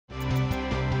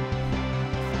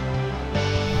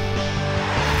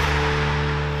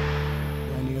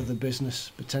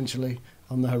business potentially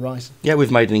on the horizon? Yeah,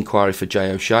 we've made an inquiry for Jay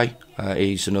O'Shea.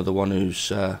 He's another one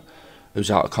who's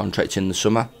out of contract in the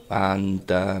summer, and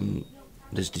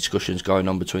there's discussions going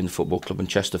on between the football club and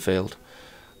Chesterfield,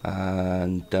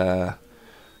 and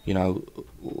you know,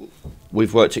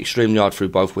 we've worked extremely hard through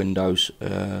both windows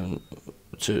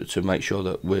to make sure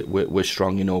that we're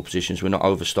strong in all positions. We're not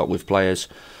overstocked with players,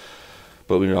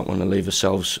 but we don't want to leave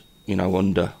ourselves, you know,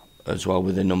 under as well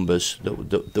with the numbers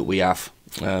that we have.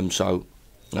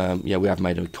 Yeah, we have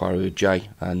made an inquiry with Jay,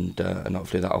 and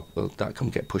hopefully that can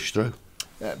get pushed through.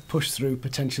 Pushed through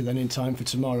potentially then in time for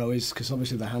tomorrow, is because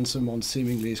obviously the Handsome one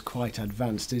seemingly is quite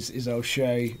advanced. Is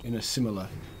O'Shea in a similar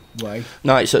way?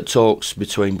 No, it's at talks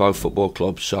between both football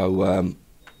clubs, so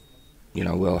you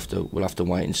know, we'll have to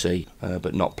wait and see.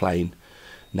 But not playing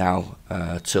now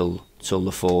till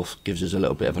the 4th gives us a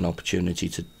little bit of an opportunity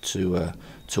to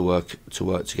work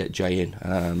to get Jay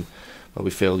in. But we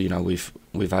feel, you know,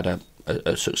 we've had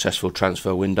a successful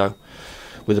transfer window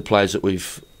with the players that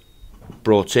we've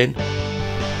brought in.